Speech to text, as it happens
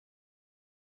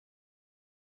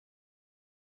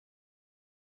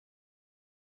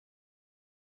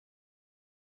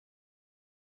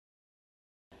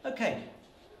Okay,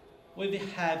 we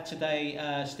have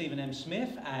today Stephen M. Smith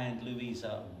and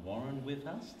Louisa Warren with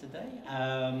us today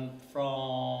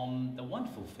from the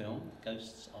wonderful film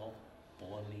Ghosts of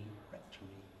Borley Rectory.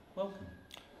 Welcome.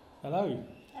 Hello.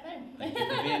 Hello. Thank you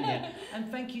for being here.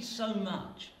 And thank you so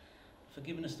much for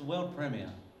giving us the world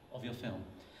premiere of your film.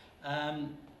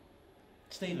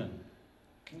 Stephen,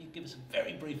 can you give us a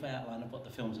very brief outline of what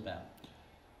the film's about?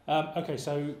 Okay,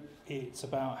 so it's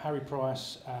about Harry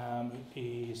Price,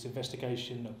 his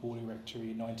investigation of Borley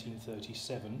Rectory in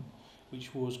 1937,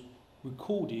 which was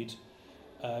recorded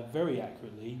very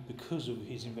accurately because of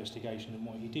his investigation and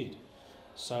what he did.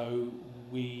 So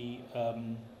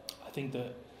I think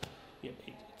that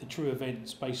the true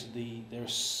events, basically, there are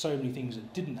so many things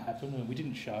that didn't happen and we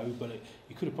didn't show, but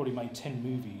you could have probably made 10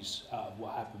 movies out of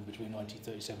what happened between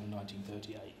 1937 and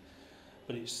 1938.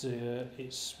 But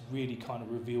it's really kind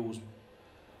of reveals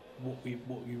what we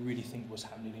really think was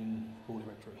happening in Borley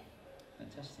Rectory.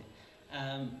 Fantastic.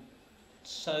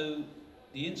 So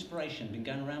the inspiration been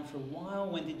going around for a while.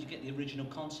 When did you get the original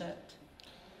concept?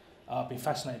 I've been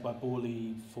fascinated by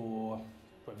Borley ever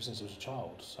since I was a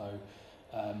child. So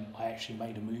I actually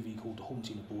made a movie called The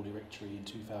Haunting of Borley Rectory in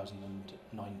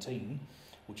 2019,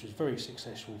 which was very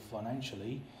successful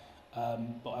financially.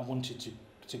 But I wanted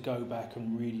to go back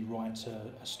and really write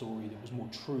a story that was more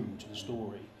true to the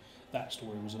story. That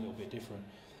story was a little bit different.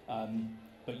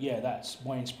 But yeah, that's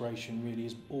my inspiration really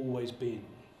has always been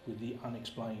with the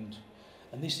unexplained.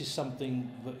 And this is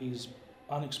something that is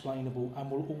unexplainable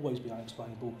and will always be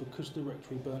unexplainable because the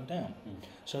rectory burnt down.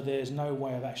 So there's no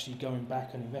way of actually going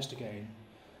back and investigating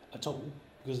at all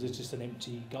because there's just an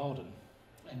empty garden.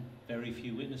 And very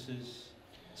few witnesses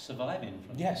surviving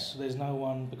from Yes, there's no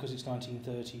one, because it's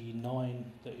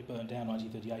 1939 that it burnt down,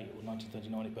 1938 or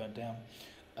 1939 it burnt down.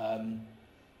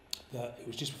 That it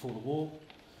was just before the war,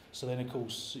 so then of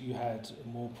course you had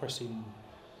more pressing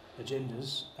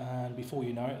agendas, and before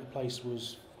you know it the place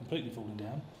was completely falling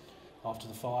down after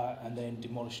the fire and then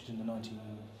demolished in the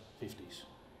 1950s.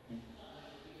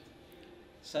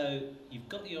 So you've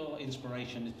got your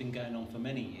inspiration, it's been going on for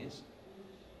many years.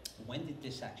 When did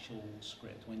this actual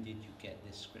script, when did you get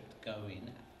this script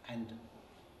going? And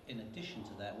in addition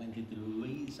to that, when did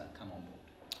Louisa come on board?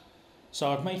 So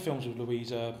I've made films with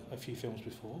Louisa, a few films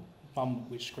before. One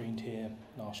which screened here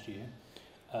last year,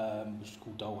 which is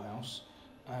called Dollhouse.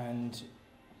 And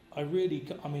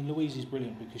Louisa's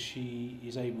brilliant because she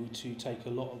is able to take a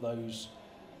lot of those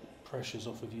pressures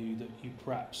off of you that you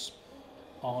perhaps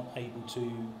aren't able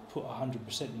to put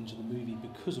 100% into the movie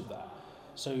because of that.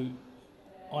 So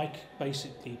I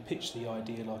basically pitched the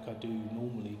idea like I do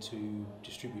normally to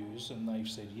distributors, and they've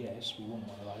said, yes, we want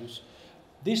one of those.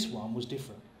 This one was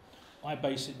different. I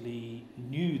basically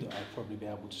knew that I'd probably be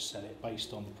able to sell it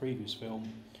based on the previous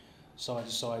film, so I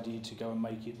decided to go and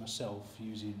make it myself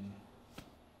using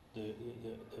the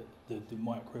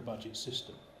micro-budget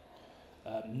system,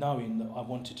 knowing that I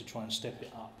wanted to try and step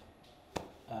it up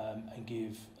and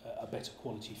give a better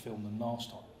quality film than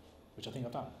last time, which I think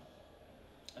I've done.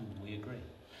 And we agree.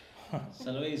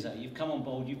 So Louisa, you've come on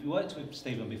board, you've worked with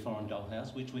Stephen before on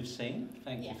Dollhouse, which we've seen.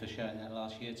 Thank you for showing that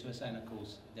last year to us, and of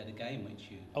course Dead Again, which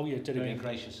you very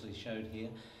graciously showed here.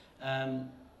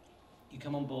 You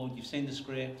come on board, you've seen the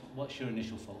script, what's your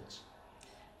initial thoughts?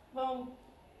 Well,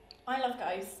 I love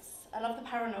ghosts, I love the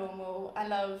paranormal, I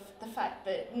love the fact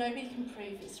that nobody can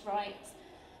prove it's right,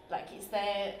 like it's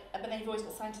there, but then you've always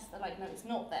got scientists that are like, no, it's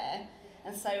not there.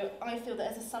 And so I feel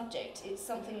that as a subject, it's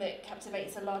something that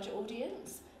captivates a larger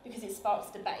audience because it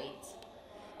sparks debate.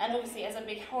 And obviously, as a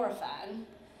big horror fan,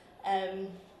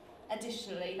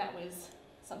 additionally, that was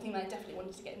something that I definitely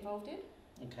wanted to get involved in.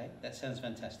 Okay, that sounds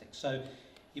fantastic. So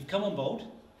you've come on board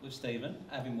with Stephen,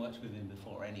 having worked with him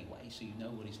before anyway, so you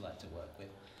know what he's like to work with.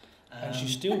 And she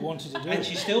still wanted to do it. And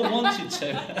she still wanted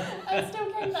to. I still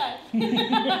came back.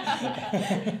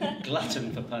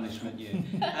 Glutton for punishment, you.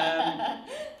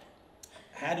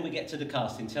 How do we get to the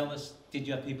casting? Tell us, did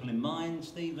you have people in mind,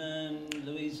 Stephen,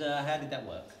 Louisa? How did that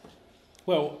work?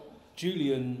 Well,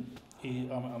 Julian,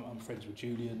 I'm friends with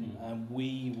Julian, and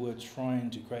we were trying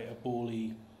to create a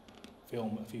Borley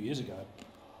film a few years ago.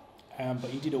 But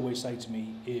he did always say to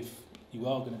me, if you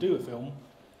are going to do a film,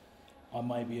 I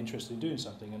may be interested in doing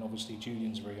something. And obviously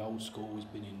Julian's very old school, he's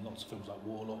been in lots of films like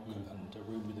Warlock and A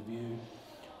Room with a View.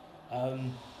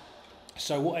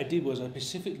 So what I did was I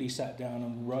specifically sat down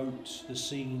and wrote the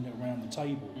scene around the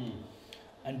table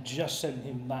and just sent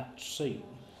him that scene.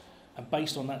 And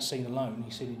based on that scene alone,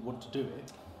 he said he'd want to do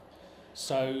it.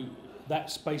 So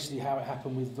that's basically how it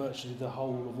happened with virtually the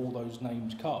whole of all those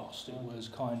names cast. It was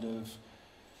kind of,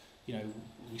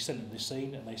 we sent them this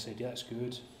scene and they said, yeah, that's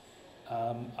good.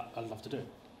 I'd love to do it.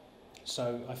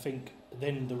 So I think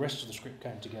then the rest of the script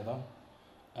came together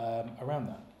around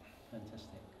that. Fantastic.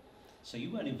 So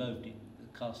you weren't involved in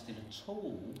the casting at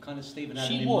all? Kind of Stephen had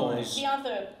She in was.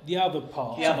 mind. The other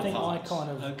parts. The other I think parts. I kind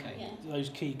of Okay. those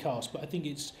key casts, but I think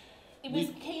it was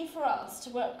key for us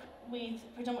to work with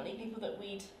predominantly people that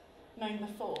we'd known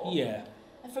before. Yeah.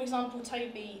 For example,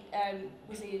 Toby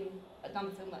was in another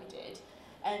film that I did,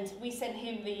 and we sent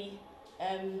him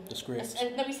the script.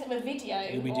 No, we sent him a video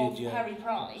of Harry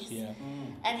Price,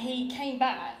 and he came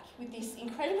back with this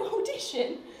incredible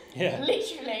audition. Yeah.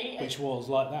 Literally. Which was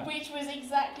like that. Which was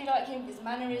exactly like him, his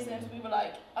mannerisms. We were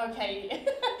like, okay.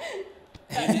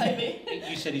 That's Toby.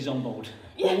 You said he's on board.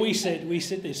 Well, we said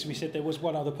this. We said there was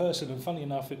one other person, and funny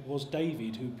enough, it was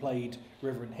David who played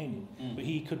Reverend Henning, but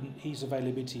he couldn't. His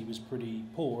availability was pretty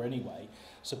poor anyway.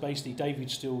 So basically, David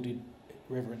still did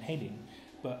Reverend Henning,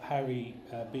 but Harry,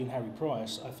 being Harry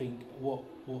Price, I think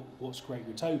what's great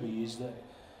with Toby is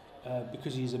that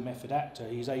because he's a method actor,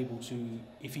 he's able to,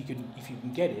 if you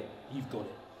can get it, you've got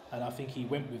it. And I think he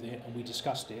went with it, and we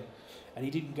discussed it, and he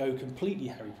didn't go completely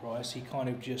Harry Price. He kind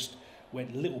of just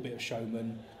went a little bit of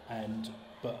showman,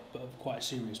 but quite a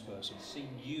serious person. So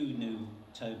you knew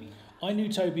Toby? I knew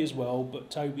Toby as well,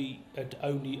 but Toby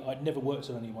I'd never worked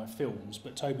on any of my films,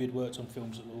 but Toby had worked on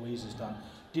films that Louisa's done,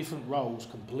 different roles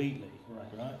completely.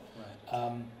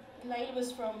 Right. Layla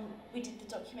was we did the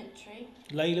documentary.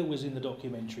 Layla was in the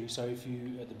documentary, so if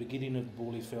you, at the beginning of the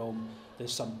Borley film,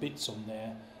 there's some bits on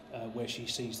there where she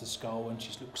sees the skull and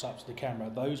she looks up to the camera.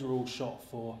 Those are all shot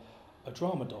for a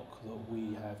drama doc that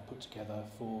we have put together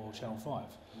for Channel 5.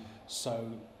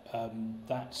 So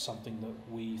that's something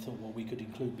that we thought, well, we could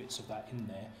include bits of that in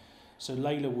there. So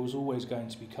Layla was always going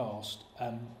to be cast,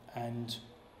 and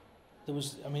there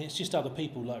was, I mean, it's just other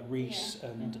people like Reese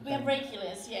and... We have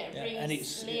regulars, Reese, and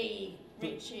it's, Lee,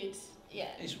 Richard,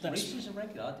 Reese is a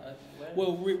regular?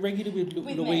 Regular with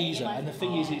Louisa, me, and the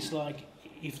thing is, it's like,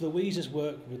 if Louisa's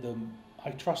worked with them, I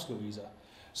trust Louisa.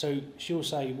 So she'll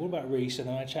say, what about Reese? And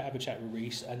then I have a chat with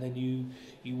Reese, and then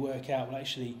you work out, well,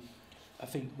 actually, I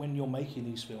think when you're making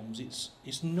these films,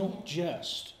 it's not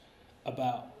just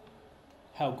about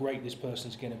how great this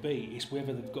person's going to be, it's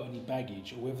whether they've got any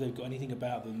baggage or whether they've got anything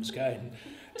about them that's going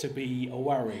to be a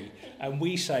worry. And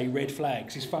we say red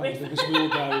flags. It's funny because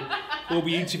we'll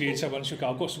be interviewing someone, she'll go,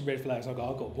 I've got some red flags. I'll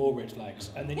go, I've got more red flags.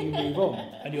 And then you move on,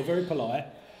 and you're very polite.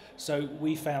 So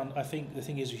we found, I think the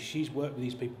thing is, she's worked with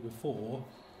these people before,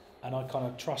 and I kind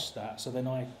of trust that. So then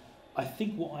I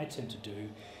think what I tend to do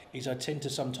is I tend to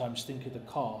sometimes think of the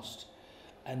cast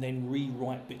and then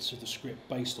rewrite bits of the script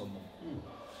based on them.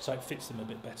 So it fits them a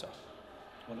bit better.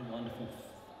 What a wonderful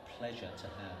pleasure to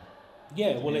have.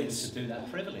 Yeah, well, it's... to do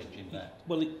that privilege, in fact.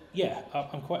 Well,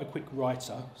 I'm quite a quick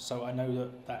writer, so I know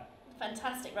that...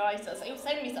 Fantastic writer. So he'll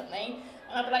send me something,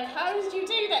 and I'll be like, how did you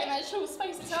do that in that short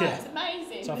space of time? Yeah. It's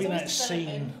amazing. So I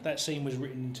think that scene was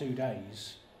written in 2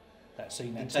 days. That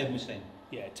scene. The table scene?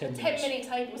 Yeah, 10 minutes. 10-minute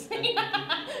table scene.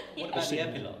 What about the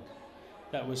epilogue?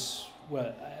 That was,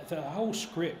 well, the whole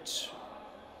script,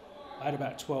 I had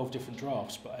about 12 different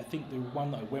drafts, but I think the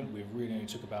one that I went with really only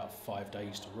took about 5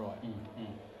 days to write.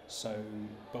 So,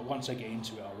 but once I get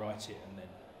into it, I write it, and then...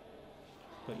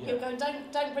 But yeah. He'll go,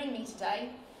 don't bring me today.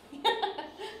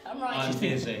 I'm right. I'm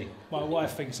busy. My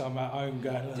wife thinks I'm at home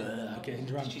going, getting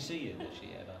drunk. Did she see you? Did she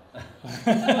ever? What's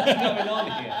going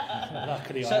on here?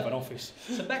 Luckily, I have an office.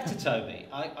 So back to Toby.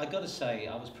 I got to say,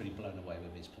 I was pretty blown away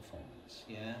with his performance.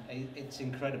 Yeah, it's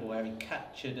incredible how he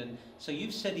captured, and so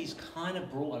you've said he's kind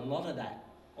of brought a lot of that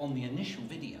on the initial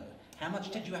video. How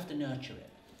much did you have to nurture it?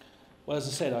 Well, as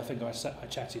I said, I think I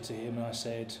chatted to him and I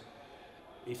said,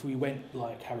 if we went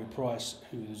like Harry Price,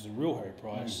 who is the real Harry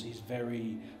Price, he's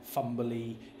very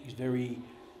fumbly, he's very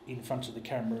in front of the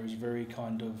camera, he's very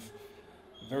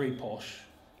very posh,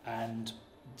 and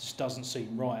just doesn't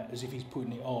seem right, as if he's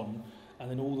putting it on. And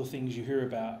then all the things you hear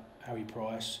about Harry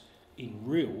Price in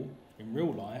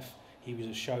real life, he was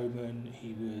a showman,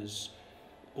 he was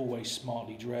always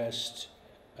smartly dressed,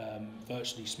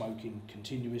 virtually smoking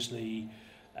continuously,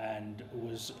 and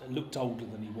looked older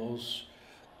than he was.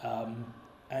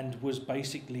 And was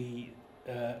basically,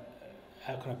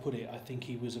 how can I put it? I think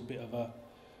he was a bit of a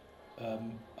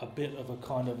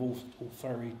kind of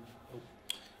authority.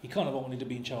 He kind of wanted to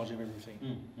be in charge of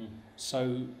everything.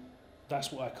 So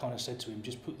that's what I kind of said to him.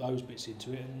 Just put those bits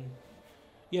into it, and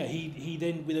yeah, he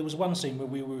then, there was one scene where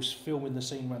we were filming the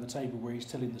scene around the table where he's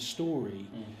telling the story,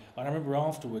 and I remember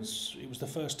afterwards it was the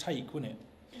first take, wasn't it?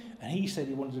 And he said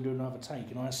he wanted to do another take,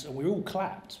 and we all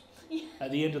clapped.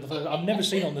 At the end of the first, I've never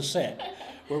seen on the set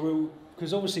where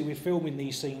because obviously we're filming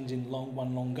these scenes in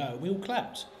one long go. We all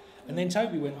clapped, and then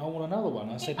Toby went, "I want another one."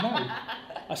 I said no,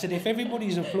 I said, if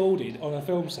everybody's applauded on a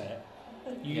film set,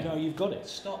 you know you've got it.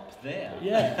 Stop there.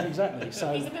 Yeah, exactly.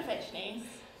 So he's a perfectionist.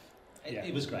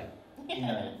 It was great. You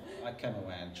know, I came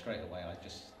away and straight away I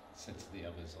just said to the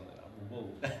others, whoa,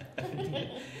 it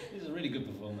was a really good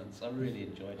performance. I really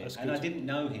enjoyed it. And I didn't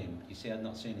know him. You see, I'd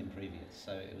not seen him previous,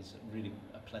 so it was really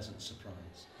a pleasant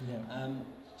surprise. Yeah.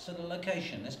 So the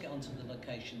location, let's get on to the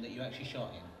location that you actually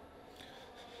shot in.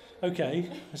 Okay,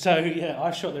 so yeah,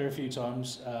 I've shot there a few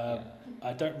times.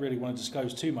 I don't really want to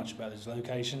disclose too much about this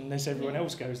location unless everyone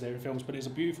else goes there and films, but it's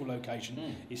a beautiful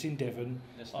location. It's in Devon.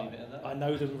 Let's leave it at that. I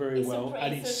know them very well,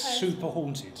 and it's super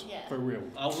haunted, for real.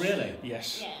 Oh, really?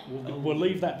 Yes. Yeah. We'll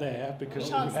leave that there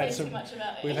because we've had some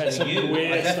weird stuff.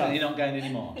 Definitely not going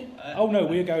anymore. Oh no,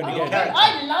 we're going again.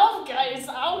 I love Ghosts.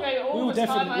 I'll go all the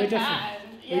time I can.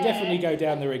 We definitely go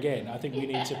down there again. I think we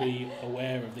need to be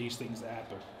aware of these things that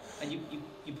happen. And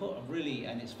you put a really,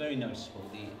 and it's very noticeable,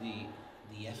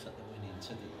 the effort that went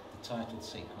into the title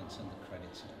sequence and the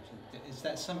credits. Is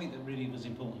that something that really was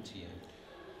important to you?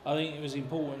 I think it was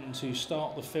important to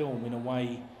start the film in a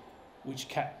way which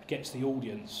gets the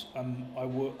audience.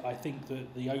 I think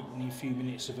that the opening few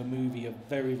minutes of a movie are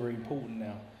very, very important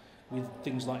now, with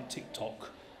things like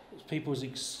TikTok. People's,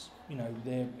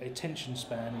 their attention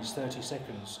span is 30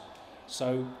 seconds.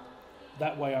 So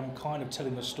that way I'm kind of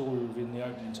telling a story within the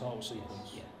opening title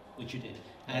sequence. Yeah, which you did.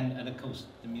 And of course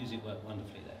the music worked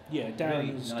wonderfully there. Yeah,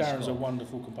 Darren's a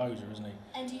wonderful composer, isn't he?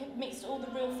 And you mixed all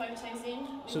the real photos in?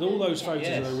 So all those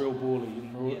photos are real Borley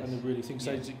and the really things.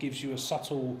 So it gives you a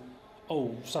subtle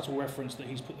reference that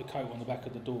he's put the coat on the back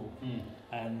of the door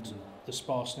and the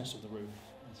sparseness of the room.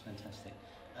 That's fantastic.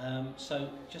 So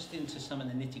just into some of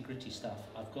the nitty-gritty stuff.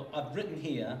 I've written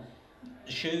here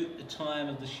the shoot, the time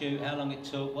of the shoot, how long it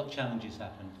took, what challenges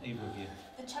happened, either of you.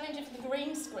 The challenge of the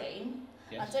green screen,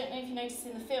 I don't know if you noticed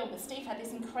in the film, but Steve had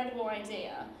this incredible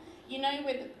idea. You know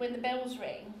when the bells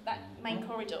ring, that main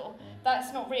corridor,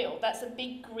 that's not real, that's a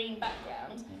big green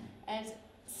background. And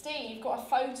Steve got a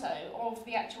photo of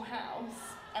the actual house,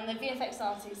 and the VFX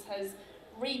artist has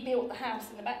rebuilt the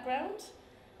house in the background.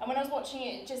 And when I was watching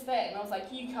it just then, I was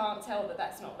like, you can't tell that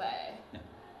that's not there. No.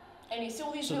 And it's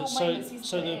all these little moments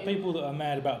So the people that are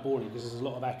mad about Borley, because there's a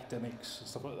lot of academics and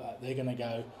stuff like that, they're going to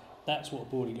go, that's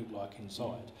what Borley looked like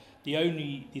inside.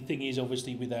 The thing is,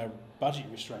 obviously, with our budget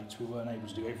restraints, we weren't able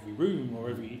to do every room or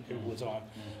all the time.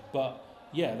 But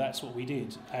yeah, that's what we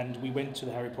did. And we went to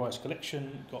the Harry Price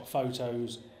collection, got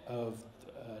photos of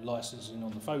licensing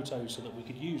on the photos so that we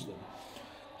could use them,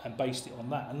 and based it on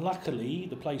that. And luckily,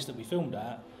 the place that we filmed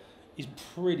at is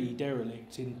pretty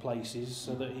derelict in places,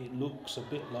 so that it looks a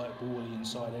bit like Borley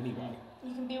inside anyway.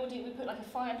 You can build it, we put like a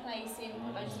fireplace in,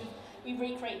 we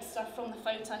recreate stuff from the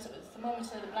photos, so the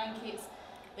thermometer, the blankets,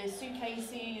 the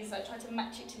suitcases, I tried to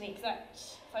match it to the exact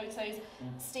photos.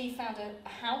 Steve found a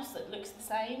house that looks the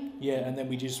same. Yeah, and then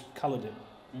we just coloured it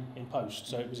in post,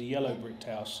 so it was a yellow bricked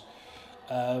house.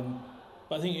 But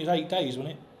I think it was 8 days,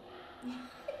 wasn't it?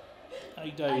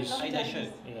 8 days. 8 day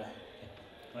shoot. Yeah.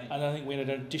 Right. And I think we had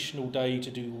an additional day to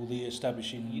do all the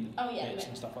establishing bits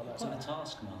and stuff like that. Quite a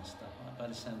taskmaster, by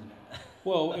the sound of it.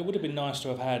 Well, it would have been nice to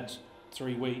have had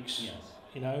 3 weeks,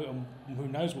 and who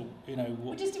knows what.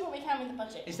 We just do what we can with the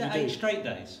budget. Is that 8 straight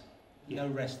days? No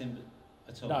resting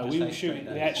at all? No, we were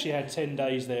shooting. We actually had 10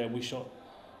 days there. We shot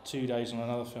 2 days on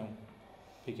another film,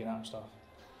 picking up stuff.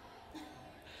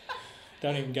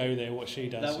 Don't even go there. What she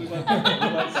does. No, we won't go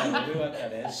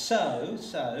there. So.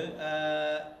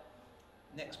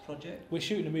 Next project? We're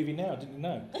shooting a movie now, didn't you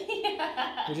know?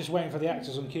 We're just waiting for the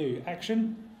actors on cue.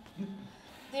 Action?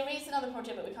 There is another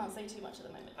project, but we can't say too much at the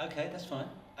moment. Okay, that's fine.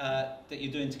 That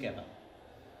you're doing together.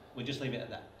 We'll just leave it at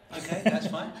that. Okay, that's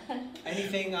fine.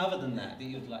 Anything other than that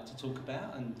you'd like to talk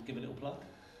about and give a little plug?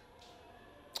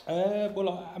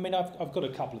 Well, I mean, I've got a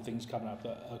couple of things coming up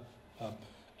that are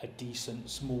decent,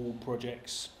 small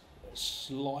projects,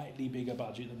 slightly bigger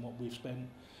budget than what we've spent.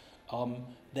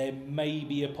 There may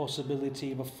be a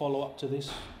possibility of a follow-up to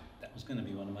this. That was going to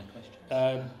be one of my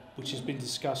questions. Which has been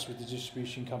discussed with the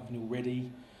distribution company already.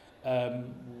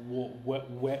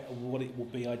 What it will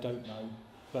be, I don't know.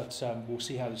 But we'll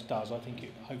see how this does. I think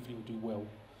it hopefully will do well.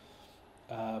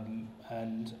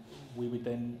 And we would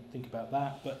then think about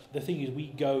that. But the thing is, we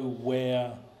go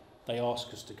where they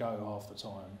ask us to go half the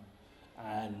time.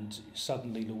 And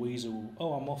suddenly Louisa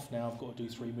will, I'm off now, I've got to do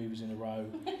 3 movies in a row.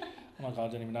 I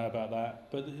don't even know about that,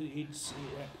 but it's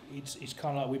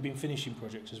kind of like we've been finishing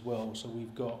projects as well. So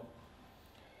we've got,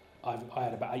 I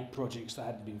had about 8 projects that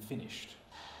hadn't been finished,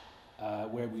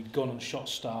 where we'd gone and shot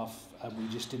stuff and we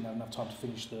just didn't have enough time to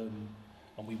finish them,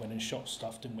 and we went and shot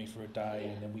stuff, didn't we, for a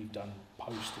day, and then we've done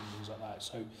post and things like that.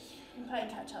 So you're playing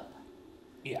catch up.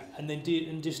 Yeah, and then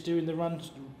just doing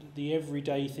the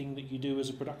everyday thing that you do as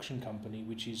a production company,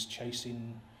 which is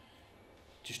chasing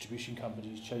distribution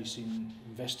companies, chasing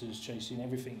investors, chasing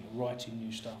everything, writing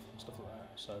new stuff and stuff like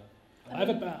that. So I have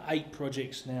about 8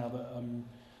 projects now that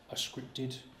are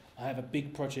scripted. I have a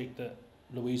big project that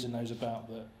Louisa knows about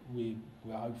that we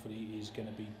hopefully is going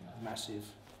to be massive.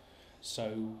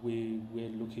 So we're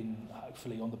looking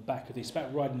hopefully on the back of this. It's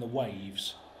about riding the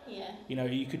waves. Yeah. You know,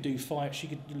 you could do 5.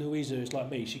 Louisa is like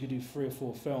me. She could do 3 or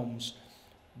 4 films.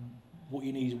 What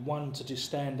you need is one to just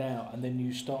stand out, and then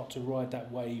you start to ride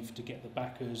that wave to get the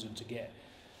backers and to get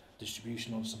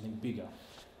distribution on something bigger.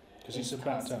 Because it's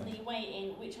about time. Constantly waiting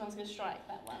which one's going to strike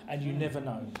that one. And you never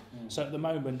know. So at the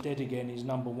moment, Dead Again is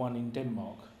 #1 in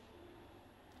Denmark.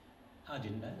 I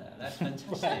didn't know that. That's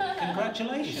fantastic.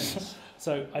 Congratulations.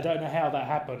 So I don't know how that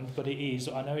happened, but it is.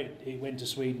 I know it went to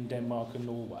Sweden, Denmark and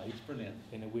Norway. It's brilliant.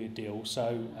 In a weird deal.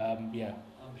 So, yeah.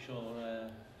 I'm sure...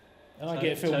 and I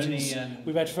get films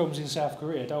we've had films in South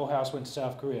Korea. Dollhouse went to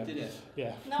South Korea. Did it?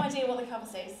 Yeah. No idea what the cover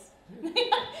says.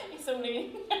 It's all new.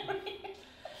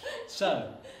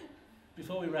 So,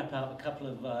 before we wrap up, a couple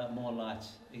of more light,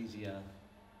 easier,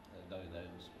 those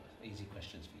easy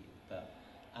questions for you. But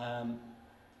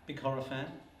big horror fan?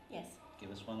 Yes. Give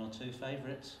us 1 or 2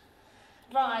 favourites.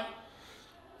 Right.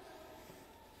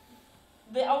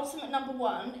 The ultimate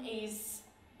 #1 is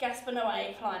Gaspar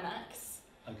Noé Climax.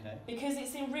 Okay. Because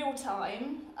it's in real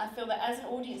time, I feel that as an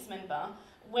audience member,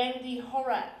 when the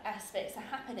horror aspects are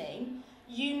happening,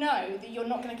 you know that you're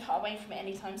not going to cut away from it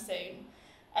anytime soon.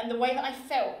 And the way that I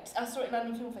felt, I saw it at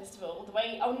London Film Festival,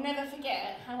 I'll never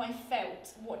forget how I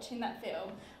felt watching that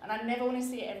film, and I never want to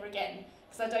see it ever again,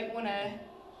 because I don't want to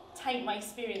take my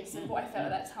experience of what I felt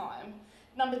at that time.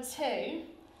 #2,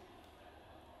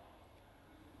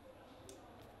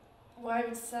 well, I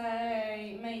would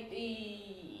say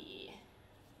maybe...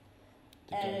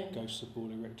 Ghosts of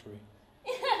Borley Rectory.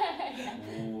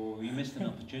 Oh, you missed an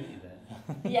opportunity there.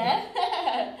 Yeah.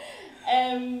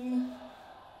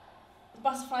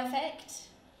 Butterfly Effect.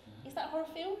 Is that a horror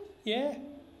film? Yeah.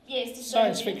 Yeah, it's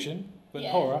disturbing. Science fiction, but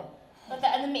horror. But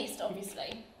that and The Mist,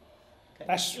 obviously. Okay.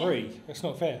 That's 3. That's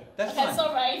not fair. That's okay, fine.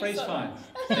 Sorry. 3's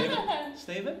fine.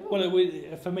 Stephen?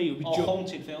 Well, for me, it would be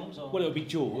haunted films? Or? Well, it would be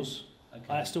Jaws.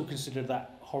 Okay. I still consider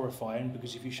that horrifying,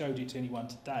 because if you showed it to anyone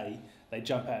today, they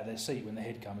jump out of their seat when the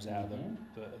head comes out of the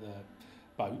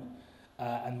boat.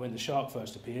 And when the shark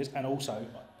first appears, and also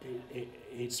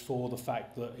it's for the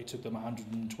fact that it took them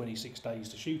 126 days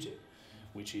to shoot it,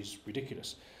 which is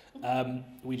ridiculous.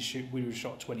 We were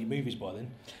shot 20 movies by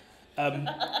then.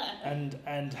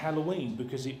 And Halloween,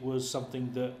 because it was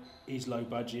something that is low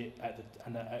budget,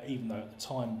 even though at the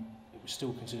time it was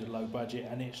still considered low budget,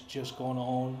 and it's just gone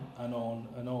on and on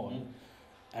and on.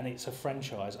 And it's a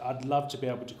franchise. I'd love to be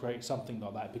able to create something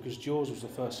like that, because Jaws was the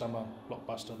first summer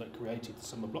blockbuster that created the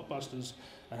summer blockbusters,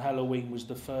 and Halloween was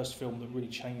the first film that really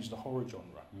changed the horror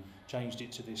genre, changed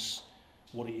it to this,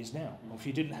 what it is now. If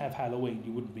you didn't have Halloween,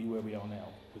 you wouldn't be where we are now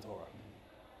with horror.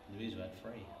 Louisa had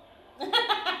 3.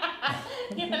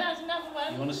 Yeah, but that's another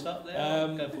one. You want to stop there?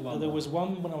 Go for one. There was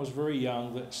one when I was very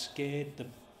young that scared the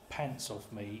pants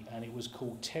off me, and it was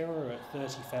called Terror at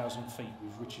 30,000 Feet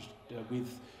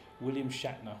with William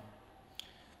Shatner,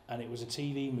 and it was a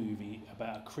TV movie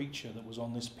about a creature that was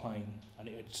on this plane, and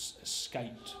it had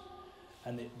escaped,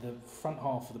 and the front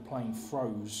half of the plane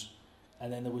froze,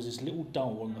 and then there was this little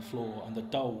doll on the floor, and the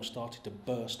doll started to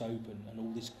burst open, and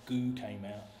all this goo came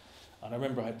out. And I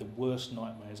remember I had the worst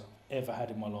nightmares I've ever had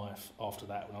in my life after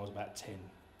that, when I was about 10.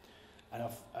 And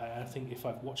I think if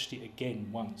I've watched it again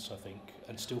once,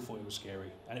 and still thought it was scary.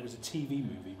 And it was a TV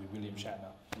movie with William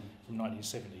Shatner from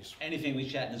 1970s. Anything with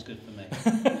Shatner's good for me.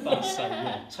 But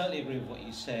totally agree with what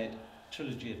you said.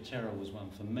 Trilogy of Terror was one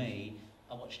for me.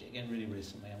 I watched it again really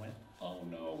recently. I went, oh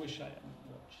no, I wish I hadn't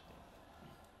watched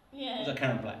it. Yeah. The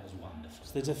Karen Black was wonderful.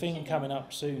 So there's a thing coming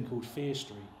up soon called Fear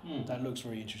Street. That looks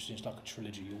very interesting. It's like a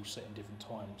trilogy, all set in different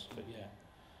times. But yeah.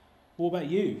 What about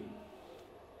you?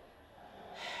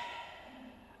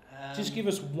 Just give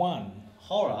us one.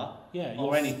 Horror? Yeah.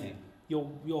 Or anything? Your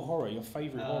horror, your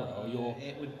favourite horror. Or your...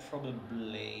 It would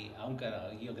probably,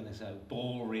 you're going to say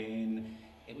boring,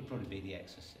 it would probably be The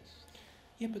Exorcist.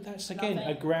 Yeah, but that's, again,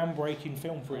 a groundbreaking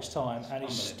film for its time, and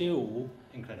it's still...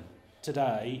 Incredible.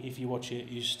 Today, if you watch it,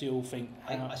 you still think...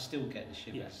 I still get the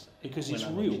shivers. Yeah, because it's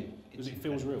real, because it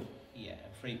feels real. Yeah,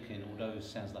 freaking, although it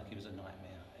sounds like it was a nightmare.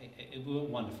 It was a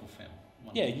wonderful film.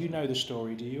 Yeah, you know the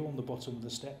story, do you, on the bottom of the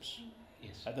steps?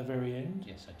 Yes. At the very end?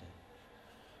 Yes, I do.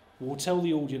 We'll tell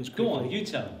the audience quickly. Go on, you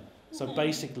tell them. So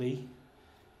basically,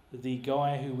 the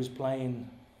guy who was playing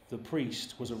the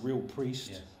priest was a real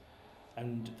priest,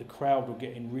 and the crowd were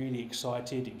getting really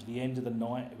excited. It was the end of the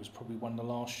night. It was probably one of the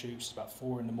last shoots, about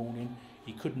 4 a.m.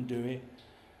 He couldn't do it,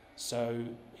 so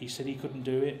he said he couldn't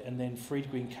do it, and then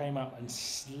Friedewin came up and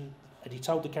he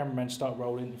told the cameraman to start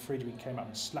rolling, and Friedewin came up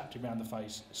and slapped him around the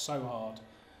face so hard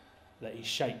that he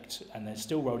shaked, and then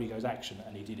still rolled. He goes, action,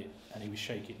 and he did it, and he was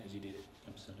shaking as he did it.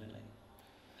 Absolutely.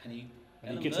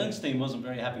 And Ellen Bernstein wasn't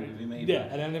very happy with him either. Yeah,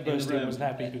 and Ellen Bernstein wasn't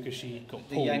happy because she got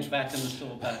pulled. The yank back and the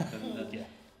store back. And, yeah.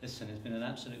 Listen, it's been an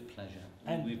absolute pleasure.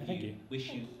 And thank you.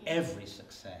 Wish you every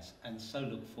success, and so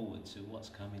look forward to what's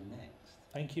coming next.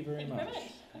 Thank you very much.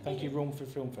 Thank you, Romford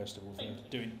Film Festival, for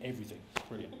doing everything.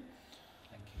 Brilliant.